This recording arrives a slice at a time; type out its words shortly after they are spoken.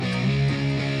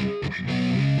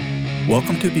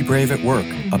Welcome to Be Brave at Work,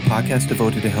 a podcast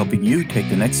devoted to helping you take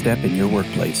the next step in your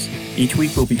workplace. Each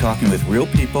week we'll be talking with real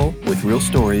people with real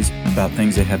stories about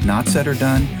things they have not said or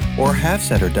done, or have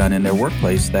said or done in their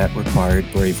workplace that required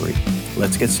bravery.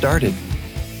 Let's get started.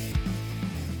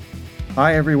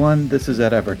 Hi everyone, this is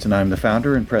Ed Everts, and I'm the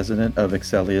founder and president of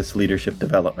Excellius Leadership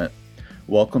Development.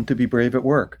 Welcome to Be Brave at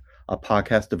Work, a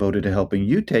podcast devoted to helping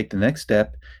you take the next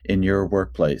step in your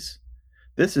workplace.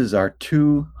 This is our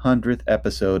 200th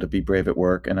episode of Be Brave at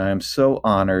Work, and I am so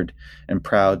honored and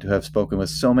proud to have spoken with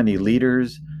so many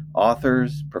leaders,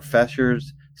 authors,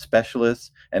 professors,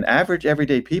 specialists, and average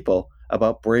everyday people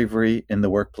about bravery in the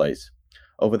workplace.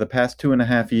 Over the past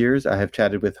 2.5 years, I have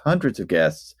chatted with hundreds of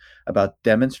guests about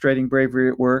demonstrating bravery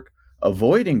at work,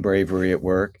 avoiding bravery at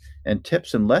work, and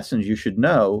tips and lessons you should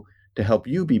know to help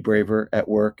you be braver at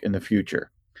work in the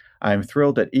future. I am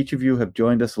thrilled that each of you have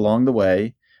joined us along the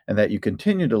way, and that you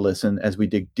continue to listen as we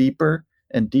dig deeper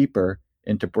and deeper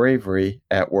into bravery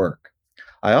at work.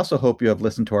 I also hope you have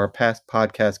listened to our past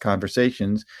podcast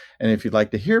conversations, and if you'd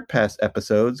like to hear past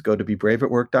episodes, go to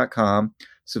bebraveatwork.com,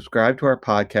 subscribe to our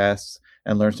podcasts,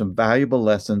 and learn some valuable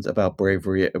lessons about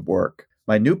bravery at work.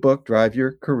 My new book, Drive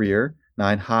Your Career,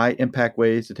 9 High-Impact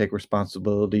Ways to Take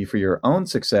Responsibility for Your Own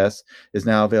Success, is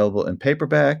now available in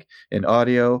paperback, in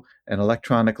audio, and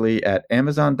electronically at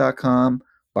Amazon.com,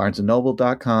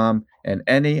 BarnesandNoble.com, and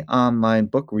any online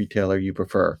book retailer you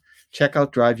prefer. Check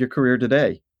out Drive Your Career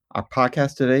today. Our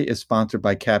podcast today is sponsored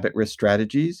by Cabot Risk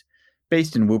Strategies.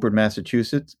 Based in Woburn,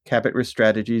 Massachusetts, Cabot Risk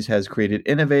Strategies has created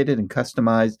innovative and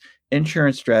customized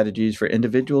insurance strategies for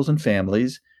individuals and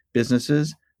families,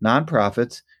 businesses,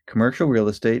 nonprofits, commercial real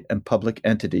estate, and public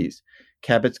entities.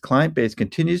 Cabot's client base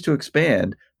continues to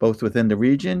expand both within the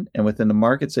region and within the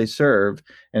markets they serve.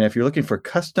 And if you're looking for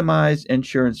customized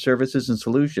insurance services and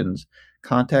solutions,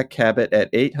 contact Cabot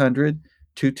at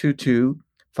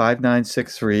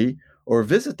 800-222-5963 or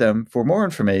visit them for more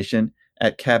information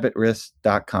at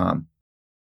cabotrisk.com.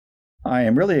 I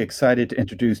am really excited to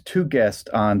introduce 2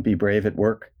 guests on Be Brave at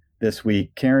Work this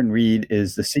week. Karen Reed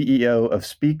is the CEO of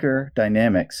Speaker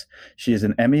Dynamics. She is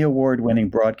an Emmy Award-winning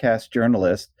broadcast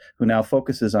journalist who now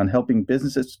focuses on helping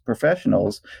business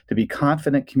professionals to be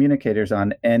confident communicators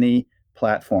on any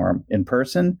platform, in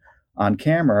person, on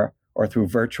camera, or through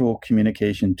virtual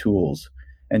communication tools.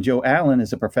 And Joe Allen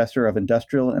is a professor of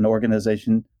industrial and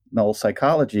organizational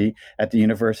psychology at the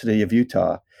University of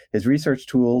Utah. His research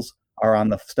tools are on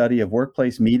the study of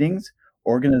workplace meetings,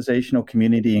 organizational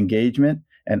community engagement,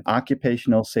 and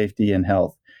occupational safety and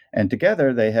health. And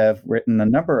together they have written a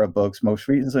number of books, most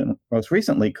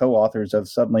recently co-authors of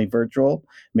Suddenly Virtual,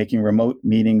 Making Remote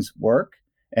Meetings Work,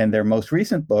 and their most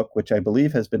recent book, which I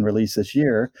believe has been released this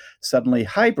year, Suddenly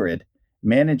Hybrid,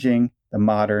 Managing the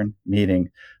Modern Meeting.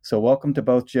 So welcome to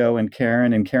both Joe and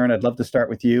Karen. And Karen, I'd love to start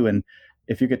with you. And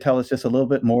if you could tell us just a little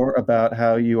bit more about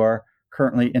how you are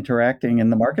currently interacting in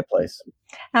the marketplace.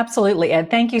 Absolutely, Ed.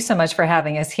 Thank you so much for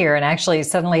having us here. And actually,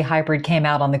 Suddenly Hybrid came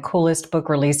out on the coolest book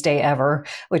release day ever,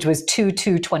 which was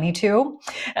 2/2/22,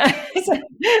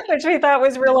 which we thought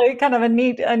was really kind of a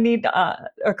neat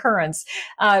occurrence.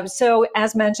 So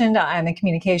as mentioned, I'm a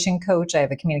communication coach. I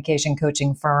have a communication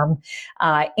coaching firm.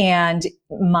 And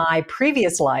my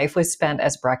previous life was spent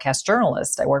as a broadcast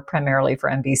journalist. I worked primarily for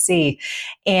NBC.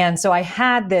 And so I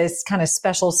had this kind of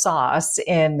special sauce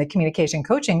in the communication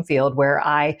coaching field where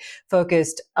I focused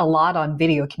a lot on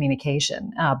video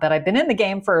communication. But I've been in the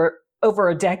game for over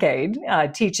a decade,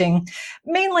 teaching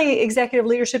mainly executive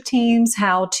leadership teams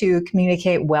how to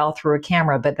communicate well through a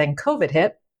camera. But then COVID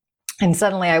hit. And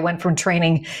suddenly I went from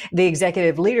training the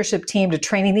executive leadership team to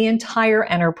training the entire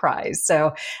enterprise.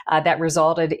 So that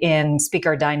resulted in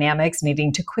Speaker Dynamics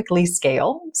needing to quickly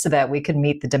scale so that we could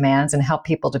meet the demands and help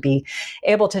people to be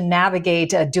able to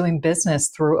navigate doing business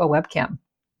through a webcam.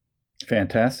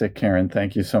 Fantastic, Karen.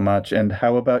 Thank you so much. And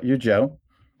how about you, Joe?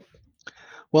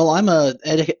 Well, I'm a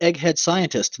egghead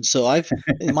scientist, and so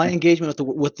my engagement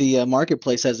with the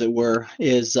marketplace, as it were,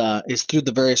 is through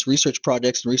the various research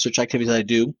projects and research activities I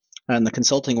do, and the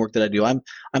consulting work that I do. I'm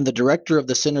the director of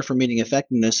the Center for Meeting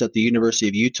Effectiveness at the University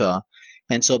of Utah,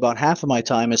 and so about half of my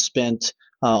time is spent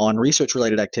on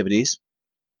research-related activities.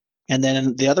 And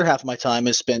then the other half of my time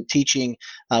is spent teaching,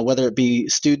 whether it be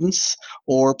students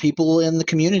or people in the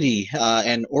community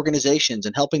and organizations,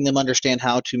 and helping them understand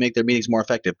how to make their meetings more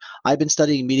effective. I've been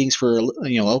studying meetings for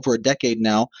over a decade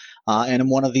now, and I'm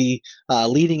one of the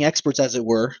leading experts, as it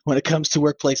were, when it comes to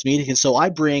workplace meetings. And so I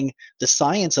bring the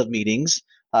science of meetings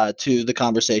to the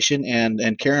conversation,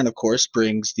 and Karen, of course,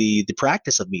 brings the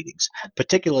practice of meetings,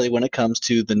 particularly when it comes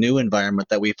to the new environment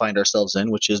that we find ourselves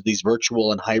in, which is these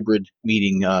virtual and hybrid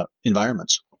meeting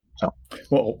environments. So,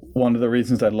 Well, one of the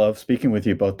reasons I love speaking with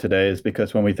you both today is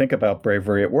because when we think about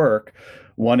bravery at work,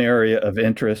 one area of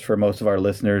interest for most of our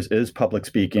listeners is public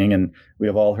speaking. And we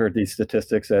have all heard these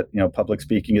statistics that, public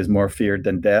speaking is more feared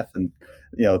than death and,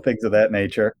 things of that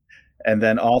nature. And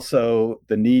then also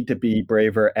the need to be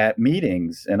braver at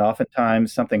meetings. And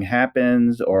oftentimes something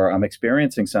happens or I'm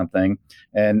experiencing something.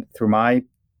 And through my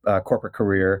corporate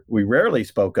career, we rarely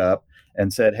spoke up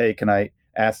and said, hey, can I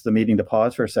ask the meeting to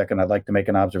pause for a second? I'd like to make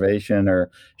an observation or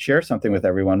share something with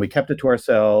everyone. We kept it to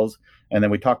ourselves, and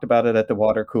then we talked about it at the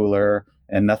water cooler,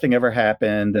 and nothing ever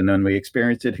happened. And then we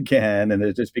experienced it again, and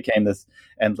it just became this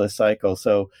endless cycle.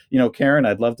 So, Karen,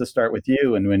 I'd love to start with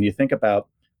you. And when you think about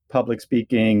public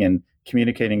speaking and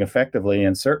communicating effectively,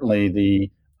 and certainly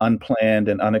the unplanned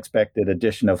and unexpected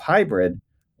addition of hybrid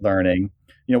learning,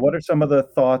 what are some of the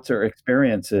thoughts or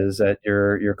experiences that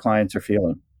your clients are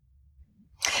feeling?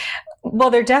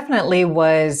 Well, there definitely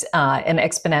was an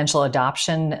exponential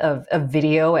adoption of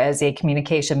video as a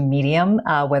communication medium,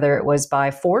 whether it was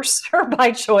by force or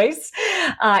by choice.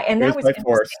 And that was by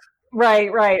force.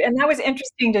 Right, right. And that was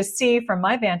interesting to see from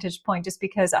my vantage point, just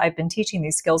because I've been teaching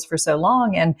these skills for so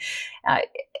long. And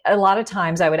a lot of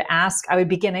times I would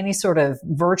begin any sort of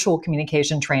virtual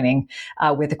communication training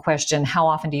with the question, how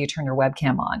often do you turn your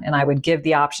webcam on? And I would give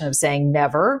the option of saying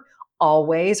never,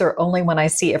 always, or only when I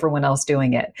see everyone else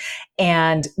doing it.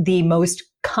 And the most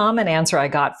common answer I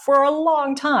got for a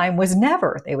long time was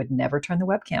never. They would never turn the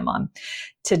webcam on.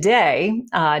 Today,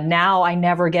 now I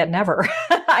never get never.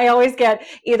 I always get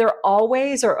either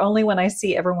always or only when I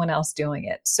see everyone else doing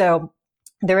it. So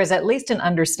there is at least an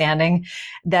understanding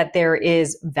that there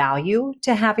is value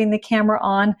to having the camera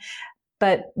on,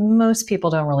 but most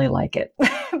people don't really like it.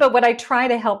 But what I try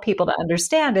to help people to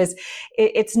understand is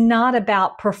it's not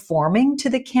about performing to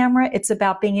the camera. It's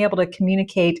about being able to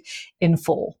communicate in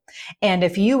full. And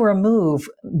if you remove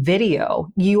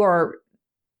video, you are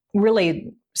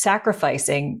really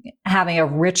sacrificing having a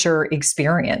richer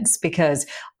experience, because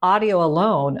audio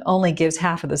alone only gives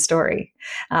half of the story.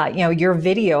 Your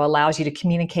video allows you to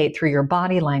communicate through your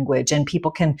body language, and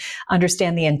people can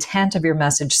understand the intent of your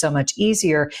message so much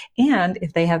easier. And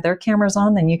if they have their cameras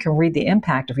on, then you can read the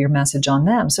impact of your message on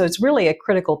them. So it's really a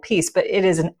critical piece, but it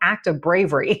is an act of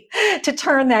bravery to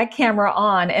turn that camera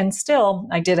on. And still,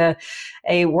 I did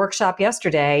a workshop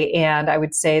yesterday, and I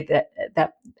would say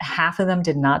that half of them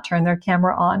did not turn their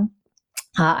camera on.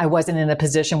 I wasn't in a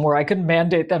position where I could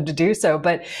mandate them to do so,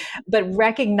 but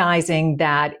recognizing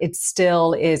that it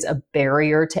still is a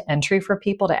barrier to entry for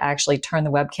people to actually turn the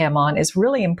webcam on is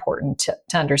really important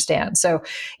to understand. So,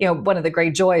 one of the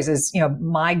great joys is,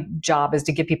 my job is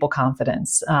to give people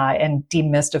confidence and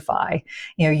demystify,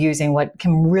 using what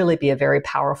can really be a very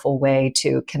powerful way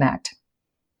to connect.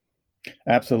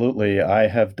 Absolutely. I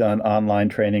have done online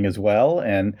training as well.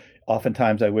 And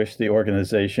oftentimes I wish the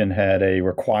organization had a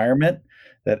requirement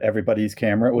that everybody's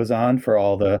camera was on for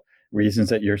all the reasons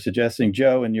that you're suggesting.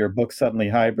 Joe, in your book, Suddenly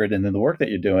Hybrid, and in the work that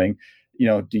you're doing,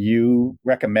 do you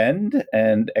recommend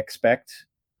and expect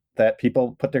that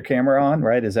people put their camera on,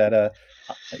 right? Is that a,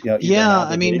 or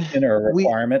a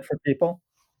requirement for people?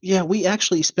 Yeah, we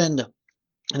actually spend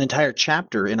an entire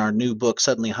chapter in our new book,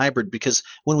 Suddenly Hybrid, because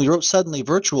when we wrote Suddenly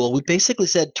Virtual, we basically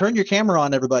said, turn your camera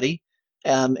on, everybody.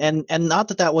 And not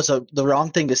that was the wrong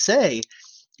thing to say,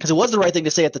 because it was the right thing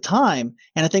to say at the time.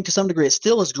 And I think to some degree it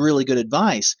still is really good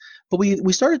advice. But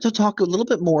we started to talk a little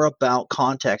bit more about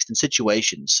context and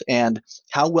situations and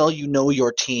how well you know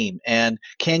your team, and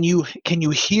can you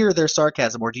hear their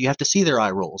sarcasm, or do you have to see their eye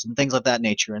rolls and things of that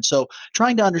nature. And so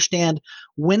trying to understand,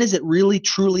 when is it really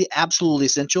truly absolutely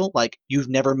essential, like you've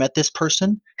never met this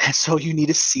person and so you need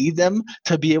to see them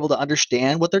to be able to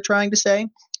understand what they're trying to say,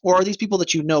 or are these people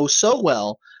that you know so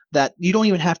well that you don't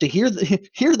even have to hear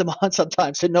them on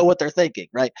sometimes to know what they're thinking,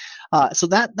 right? So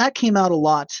that came out a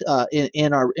lot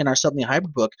in our Suddenly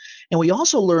Hybrid book, and we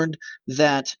also learned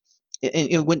that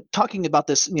when talking about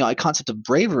this, concept of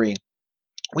bravery,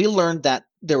 we learned that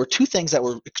there were two things that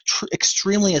were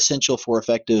extremely essential for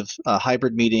effective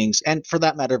hybrid meetings, and for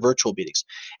that matter, virtual meetings,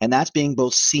 and that's being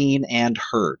both seen and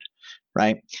heard.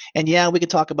 Right. And yeah, we could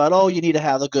talk about, you need to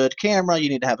have a good camera, you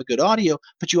need to have a good audio,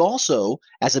 but you also,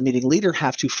 as a meeting leader,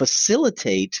 have to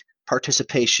facilitate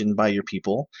participation by your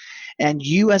people. And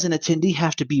you, as an attendee,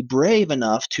 have to be brave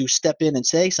enough to step in and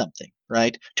say something,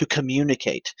 right? To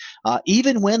communicate.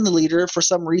 Even when the leader, for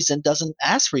some reason, doesn't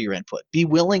ask for your input, be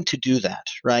willing to do that,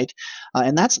 right?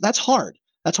 And that's hard.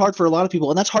 That's hard for a lot of people,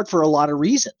 and that's hard for a lot of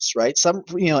reasons, right?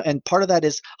 And part of that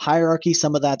is hierarchy.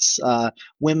 Some of that's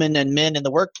women and men in the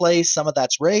workplace. Some of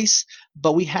that's race.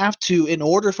 But we have to, in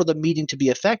order for the meeting to be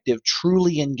effective,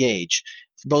 truly engage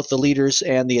both the leaders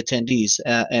and the attendees.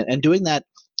 And doing that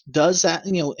does that,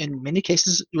 in many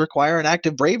cases require an act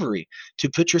of bravery to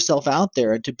put yourself out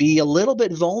there and to be a little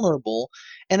bit vulnerable.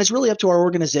 And it's really up to our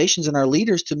organizations and our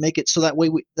leaders to make it so that way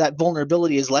that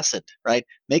vulnerability is lessened, right?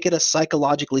 Make it a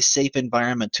psychologically safe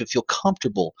environment to feel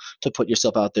comfortable to put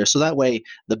yourself out there. So that way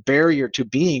the barrier to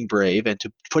being brave and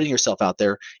to putting yourself out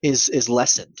there is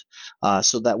lessened.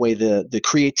 So that way the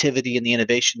creativity and the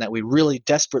innovation that we really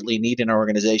desperately need in our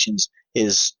organizations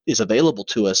is available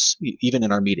to us even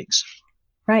in our meetings.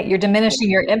 Right. You're diminishing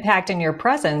your impact and your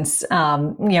presence,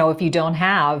 if you don't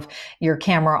have your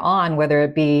camera on, whether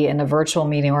it be in a virtual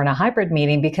meeting or in a hybrid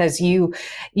meeting, because you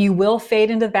will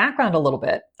fade into the background a little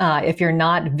bit if you're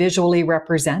not visually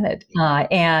represented.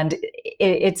 And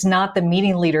it's not the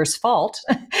meeting leader's fault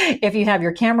if you have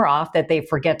your camera off that they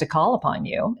forget to call upon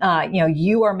you.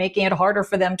 You are making it harder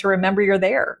for them to remember you're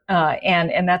there.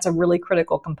 And that's a really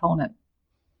critical component.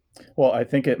 Well, I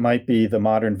think it might be the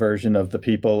modern version of the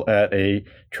people at a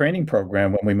training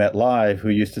program when we met live who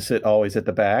used to sit always at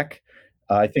the back.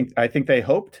 I think they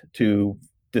hoped to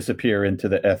disappear into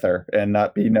the ether and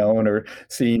not be known or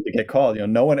seen to get called.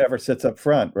 No one ever sits up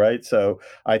front, right? So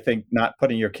I think not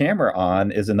putting your camera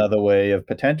on is another way of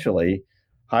potentially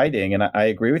hiding. And I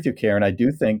agree with you, Karen. I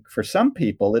do think for some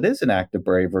people it is an act of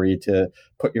bravery to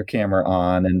put your camera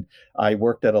on. And I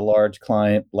worked at a large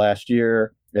client last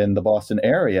year in the Boston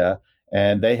area,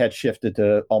 and they had shifted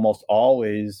to almost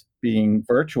always being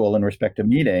virtual in respect to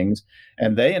meetings.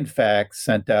 And they, in fact,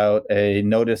 sent out a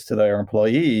notice to their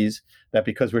employees that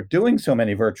because we're doing so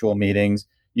many virtual meetings,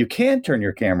 you can turn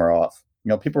your camera off.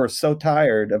 People are so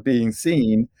tired of being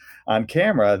seen on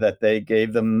camera that they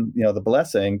gave them, the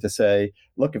blessing to say,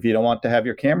 look, if you don't want to have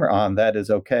your camera on, that is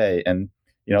okay. And,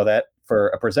 that for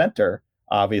a presenter,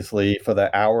 obviously for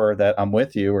the hour that I'm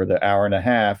with you or the hour and a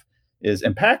half, is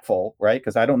impactful, right?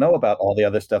 Because I don't know about all the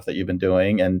other stuff that you've been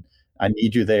doing, and I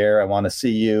need you there. I want to see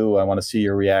you. I want to see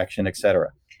your reaction, et cetera.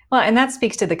 Well, and that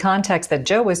speaks to the context that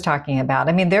Joe was talking about.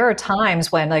 I mean, there are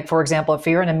times when, like, for example, if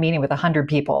you're in a meeting with 100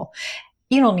 people,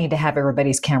 you don't need to have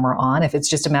everybody's camera on if it's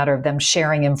just a matter of them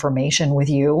sharing information with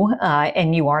you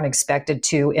and you aren't expected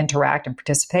to interact and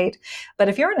participate. But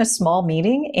if you're in a small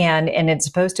meeting and it's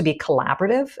supposed to be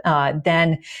collaborative,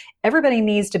 then everybody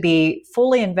needs to be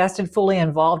fully invested, fully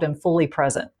involved, and fully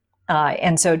present.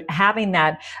 And so having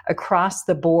that across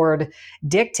the board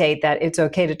dictate that it's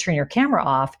okay to turn your camera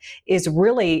off is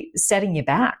really setting you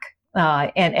back.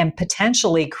 And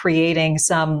potentially creating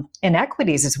some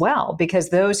inequities as well, because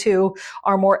those who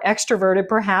are more extroverted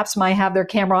perhaps might have their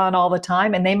camera on all the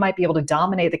time and they might be able to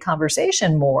dominate the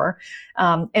conversation more.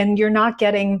 And you're not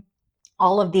getting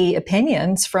all of the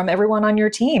opinions from everyone on your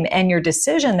team, and your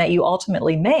decision that you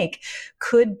ultimately make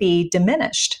could be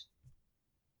diminished.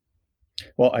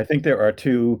 Well, I think there are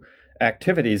two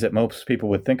activities that most people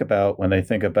would think about when they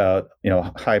think about,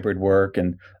 hybrid work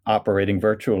and operating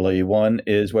virtually. One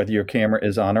is whether your camera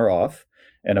is on or off.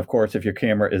 And of course, if your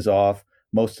camera is off,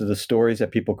 most of the stories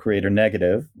that people create are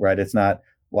negative, right? It's not,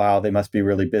 wow, they must be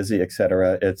really busy, et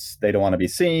cetera. It's they don't want to be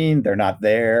seen. They're not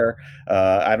there.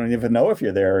 I don't even know if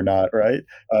you're there or not, right?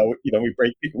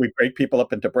 We break people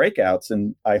up into breakouts,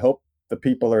 and I hope the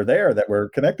people are there that we're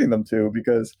connecting them to,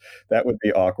 because that would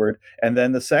be awkward. And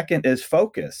then the second is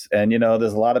focus. And,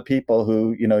 there's a lot of people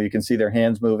who, you can see their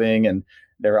hands moving and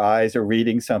their eyes are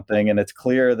reading something, and it's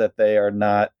clear that they are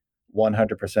not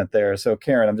 100% there. So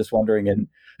Karen, I'm just wondering, in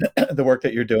the work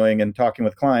that you're doing and talking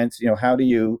with clients, how do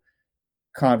you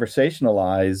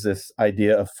conversationalize this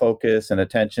idea of focus and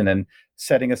attention and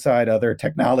setting aside other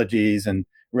technologies and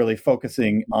really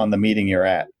focusing on the meeting you're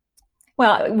at?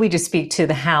 Well, we just speak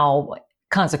to how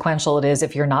consequential it is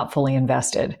if you're not fully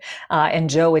invested. And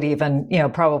Joe would even,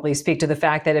 probably speak to the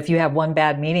fact that if you have one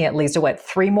bad meeting, at least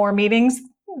 3 more meetings.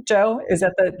 Joe, is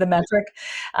that the metric?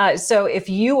 So if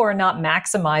you are not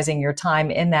maximizing your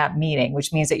time in that meeting,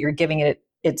 which means that you're giving it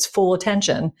its full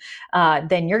attention,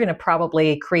 then you're going to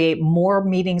probably create more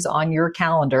meetings on your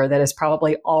calendar that is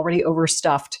probably already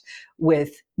overstuffed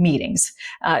with meetings.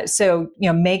 So,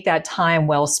 make that time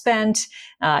well spent,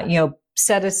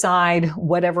 set aside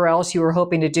whatever else you were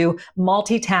hoping to do.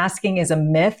 Multitasking is a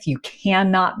myth. You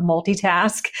cannot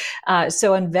multitask.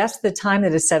 So invest the time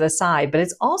that is set aside, but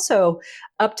it's also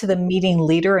up to the meeting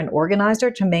leader and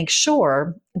organizer to make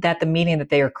sure that the meeting that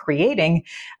they are creating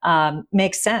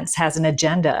makes sense, has an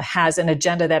agenda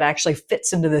that actually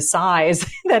fits into the size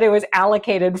that it was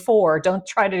allocated for. Don't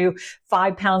try to do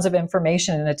 5 pounds of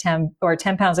information in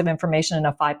 10 pounds of information in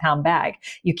a 5-pound bag.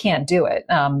 You can't do it.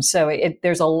 So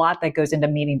there's a lot that goes into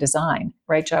meeting design,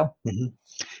 right, Joe? Mm-hmm.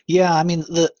 Yeah, I mean,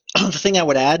 the thing I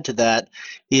would add to that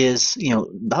is,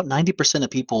 about 90% of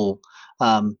people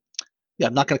I'm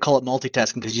not going to call it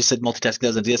multitasking because you said multitasking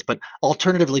doesn't exist, but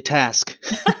alternatively task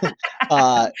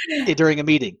during a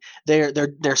meeting. They're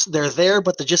there,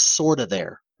 but they're just sort of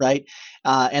there, right?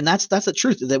 And that's the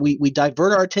truth, that we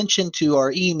divert our attention to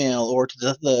our email or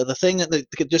to the thing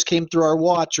that just came through our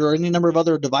watch or any number of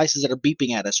other devices that are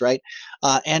beeping at us, right?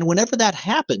 And whenever that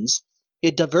happens,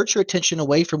 it diverts your attention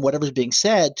away from whatever's being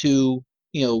said to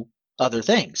other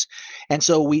things. And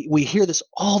so we hear this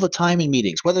all the time in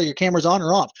meetings, whether your camera's on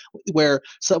or off, where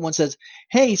someone says,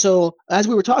 "Hey, so as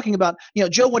we were talking about,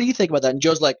 Joe, what do you think about that?" And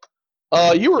Joe's like,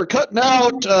 "You were cutting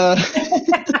out.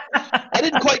 I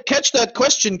didn't quite catch that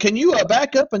question. Can you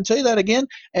back up and say that again?"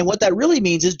 And what that really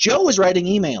means is Joe was writing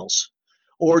emails,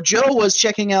 or Joe was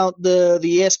checking out the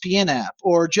ESPN app,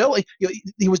 or Joe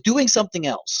he was doing something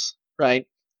else, right?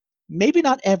 Maybe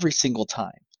not every single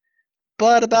time,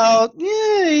 but about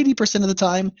 80% of the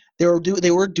time they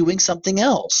were doing something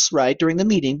else, right, during the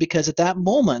meeting, because at that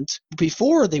moment,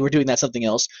 before they were doing that something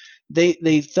else,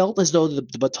 they felt as though the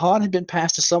baton had been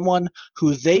passed to someone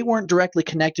who they weren't directly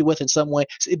connected with in some way.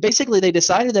 So basically, they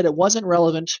decided that it wasn't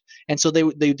relevant, and so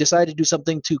they decided to do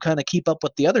something to kind of keep up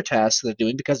with the other tasks they're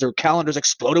doing because their calendars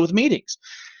exploded with meetings.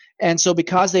 And so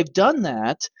because they've done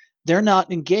that, they're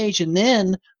not engaged, and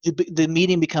then the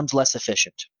meeting becomes less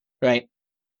efficient, right?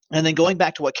 And then going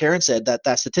back to what Karen said,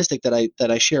 that statistic that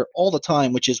I share all the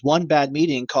time, which is one bad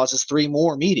meeting causes 3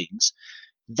 more meetings.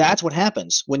 That's what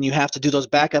happens when you have to do those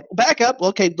backup.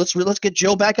 Okay, let's get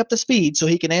Joe back up to speed so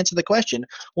he can answer the question.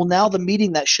 Well, now the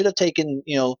meeting that should have taken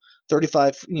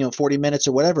 35 40 minutes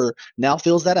or whatever now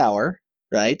fills that hour,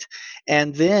 right?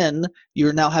 And then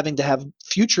you're now having to have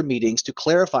future meetings to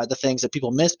clarify the things that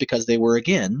people missed because they were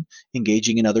again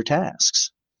engaging in other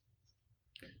tasks.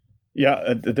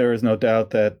 Yeah, there is no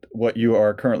doubt that what you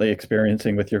are currently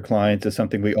experiencing with your clients is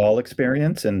something we all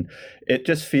experience. And it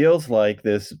just feels like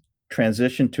this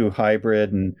transition to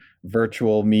hybrid and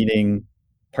virtual meeting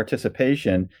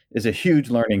participation is a huge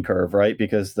learning curve, right?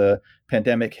 Because the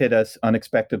pandemic hit us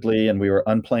unexpectedly and we were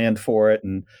unplanned for it.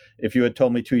 And if you had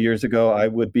told me 2 years ago I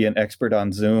would be an expert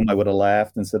on Zoom, I would have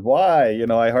laughed and said, "Why?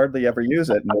 I hardly ever use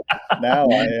it." And now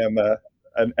I am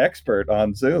an expert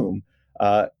on Zoom.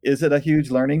 Is it a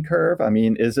huge learning curve? I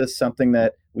mean, is this something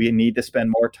that we need to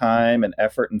spend more time and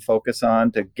effort and focus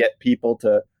on to get people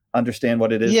to understand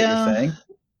what it is that you're saying?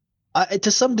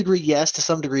 To some degree, yes. To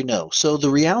some degree, no. So the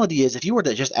reality is, if you were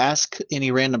to just ask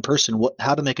any random person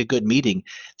how to make a good meeting,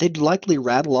 they'd likely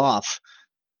rattle off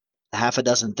half a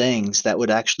dozen things that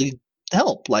would actually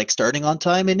help, like starting on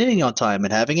time and ending on time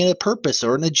and having a purpose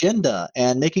or an agenda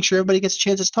and making sure everybody gets a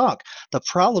chance to talk. The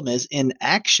problem is, in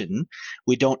action,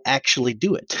 we don't actually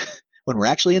do it. When we're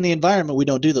actually in the environment, we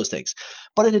don't do those things.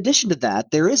 But in addition to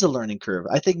that, there is a learning curve.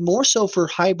 I think more so for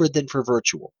hybrid than for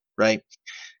virtual, right?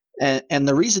 And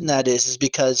the reason that is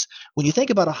because when you think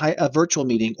about a virtual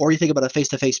meeting or you think about a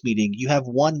face-to-face meeting, you have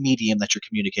one medium that you're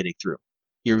communicating through.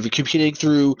 You're communicating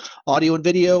through audio and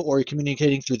video, or you're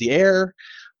communicating through the air,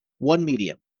 one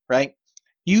medium, right?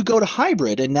 You go to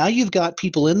hybrid, and now you've got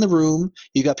people in the room.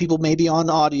 You got people maybe on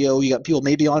audio. You got people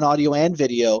maybe on audio and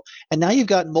video, and now you've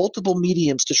got multiple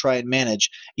mediums to try and manage.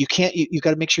 You can't. You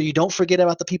got to make sure you don't forget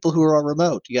about the people who are on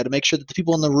remote. You got to make sure that the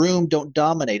people in the room don't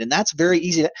dominate, and that's very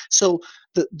easy. So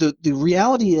the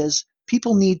reality is,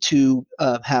 people need to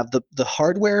have the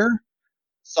hardware,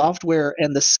 software,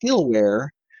 and the skillware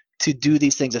to do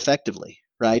these things effectively,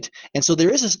 right? And so there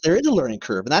is a learning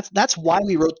curve, and that's why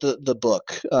we wrote the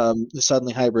book, the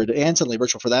Suddenly Hybrid and Suddenly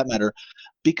Virtual for that matter,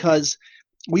 because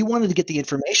we wanted to get the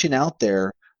information out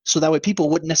there so that way people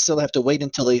wouldn't necessarily have to wait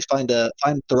until they find the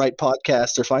right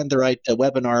podcast or find the right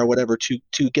webinar or whatever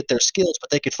to get their skills, but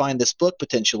they could find this book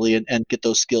potentially and get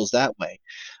those skills that way,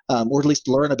 or at least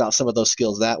learn about some of those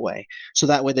skills that way. So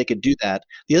that way they could do that.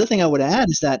 The other thing I would add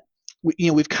is that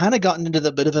we've kind of gotten into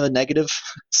the bit of a negative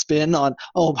spin on,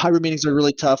 hybrid meetings are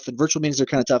really tough and virtual meetings are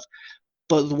kind of tough.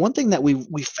 But the one thing that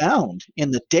we found in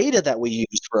the data that we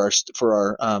use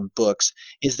for our books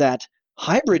is that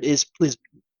hybrid is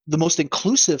the most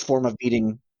inclusive form of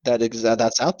meeting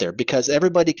that's out there, because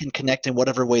everybody can connect in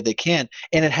whatever way they can,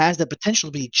 and it has the potential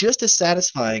to be just as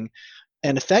satisfying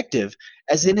and effective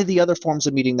as any of the other forms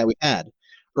of meeting that we had.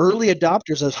 Early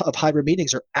adopters of hybrid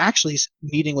meetings are actually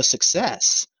meeting with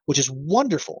success, which is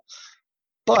wonderful.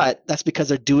 But that's because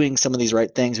they're doing some of these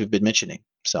right things we've been mentioning.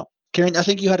 So, Karen, I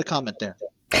think you had a comment there.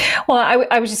 Well,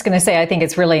 I was just going to say, I think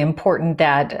it's really important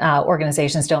that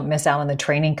organizations don't miss out on the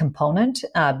training component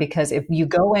because if you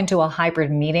go into a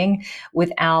hybrid meeting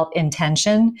without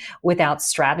intention, without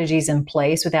strategies in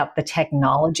place, without the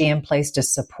technology in place to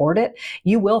support it,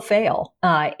 you will fail.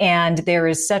 And there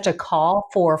is such a call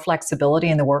for flexibility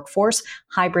in the workforce.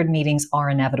 Hybrid meetings are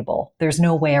inevitable. There's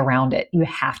no way around it. You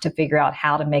have to figure out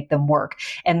how to make them work.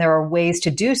 And there are ways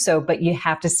to do so, but you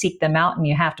have to seek them out and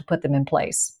you have to put them in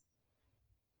place.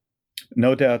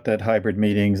 No doubt that hybrid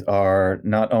meetings are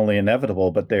not only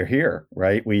inevitable, but they're here,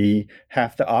 right? We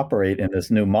have to operate in this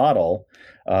new model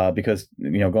because,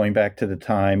 going back to the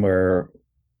time where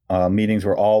meetings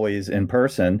were always in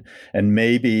person, and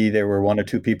maybe there were one or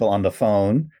two people on the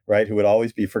phone, right, who would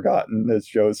always be forgotten, as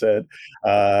Joe said,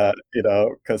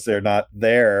 because they're not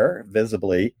there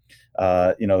visibly.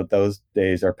 Those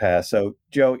days are past. So,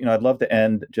 Joe, I'd love to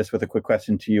end just with a quick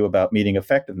question to you about meeting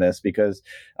effectiveness, because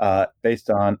based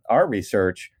on our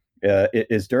research, it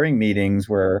is during meetings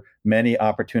where many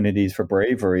opportunities for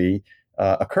bravery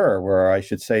occur, where I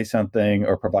should say something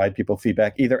or provide people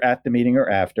feedback either at the meeting or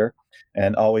after,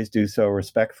 and always do so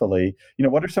respectfully.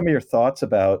 What are some of your thoughts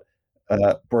about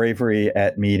bravery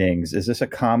at meetings? Is this a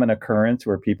common occurrence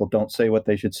where people don't say what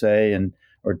they should say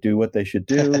or do what they should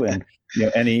do? And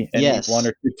any Yes. one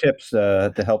or two tips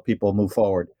to help people move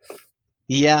forward?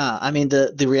 Yeah, I mean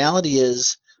the reality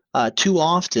is too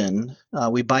often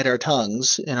we bite our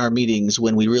tongues in our meetings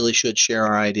when we really should share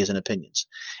our ideas and opinions,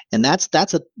 and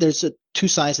there's two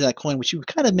sides to that coin, which you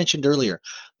kind of mentioned earlier.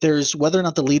 There's whether or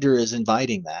not the leader is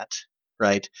inviting that,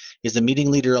 right? Is the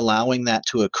meeting leader allowing that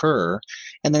to occur?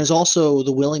 And there's also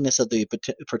the willingness of the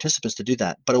participants to do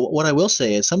that. But what I will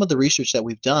say is some of the research that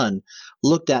we've done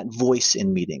looked at voice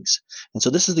in meetings. And so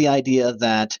this is the idea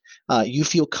that you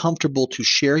feel comfortable to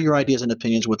share your ideas and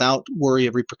opinions without worry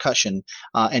of repercussion,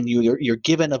 and you're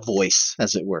given a voice,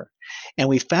 as it were. And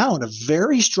we found a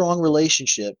very strong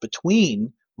relationship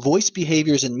between voice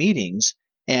behaviors in meetings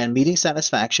and meeting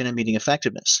satisfaction and meeting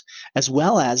effectiveness, as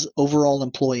well as overall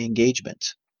employee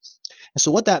engagement. And so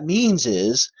what that means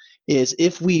is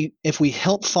if we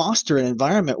help foster an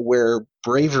environment where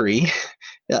bravery,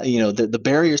 the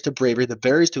barriers to bravery, the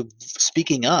barriers to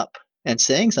speaking up and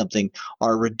saying something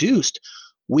are reduced,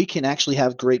 we can actually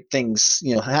have great things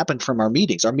happen from our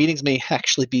meetings. Our meetings may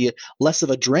actually be less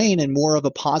of a drain and more of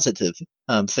a positive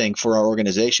thing for our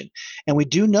organization. And we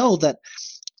do know that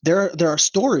there are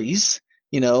stories,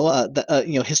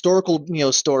 historical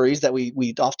stories that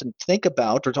we often think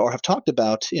about or have talked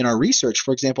about in our research.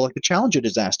 For example, like the Challenger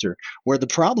disaster, where the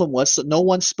problem was that no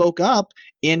one spoke up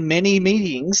in many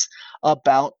meetings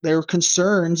about their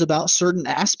concerns about certain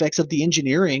aspects of the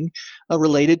engineering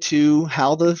related to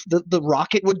how the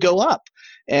rocket would go up.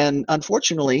 And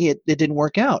unfortunately, it didn't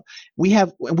work out. We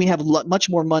have much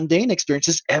more mundane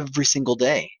experiences every single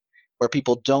day where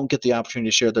people don't get the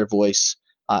opportunity to share their voice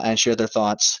and share their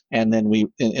thoughts, and then we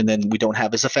don't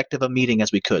have as effective a meeting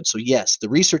as we could. So yes, the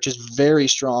research is very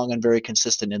strong and very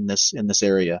consistent in this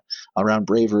area around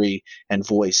bravery and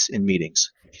voice in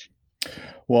meetings.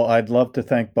 Well, I'd love to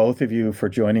thank both of you for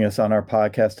joining us on our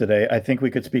podcast today. I think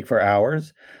we could speak for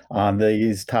hours on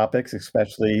these topics,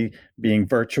 especially being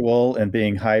virtual and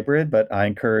being hybrid, but I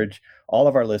encourage all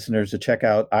of our listeners to check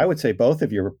out, I would say, both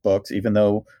of your books, even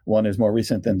though one is more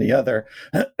recent than the other.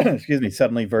 Excuse me,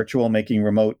 Suddenly Virtual, Making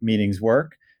Remote Meetings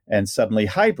Work, and Suddenly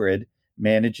Hybrid,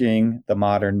 Managing the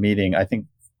Modern Meeting. I think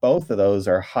both of those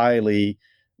are highly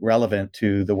relevant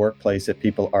to the workplace that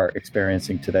people are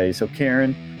experiencing today. So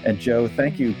Karen and Joe,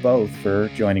 thank you both for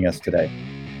joining us today.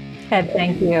 Ed,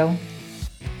 thank you.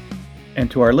 And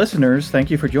to our listeners,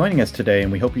 thank you for joining us today,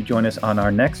 and we hope you join us on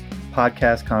our next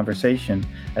podcast conversation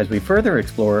as we further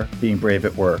explore being brave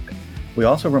at work. We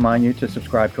also remind you to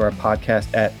subscribe to our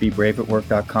podcast at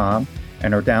bebraveatwork.com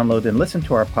and or download and listen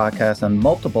to our podcast on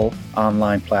multiple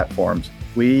online platforms.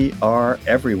 We are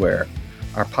everywhere.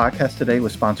 Our podcast today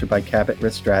was sponsored by Cabot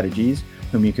Risk Strategies,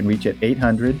 whom you can reach at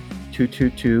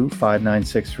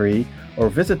 800-222-5963 or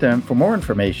visit them for more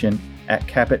information at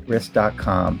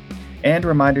cabotrisk.com. And a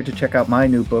reminder to check out my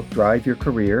new book, Drive Your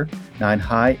Career, 9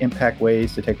 High-Impact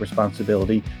Ways to Take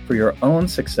Responsibility for Your Own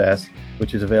Success,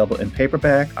 which is available in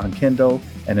paperback, on Kindle,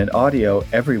 and in audio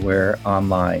everywhere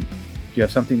online. Do you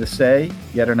have something to say,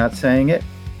 yet are not saying it? Do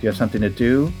you have something to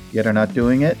do, yet are not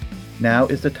doing it? Now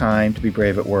is the time to be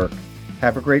brave at work.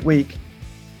 Have a great week.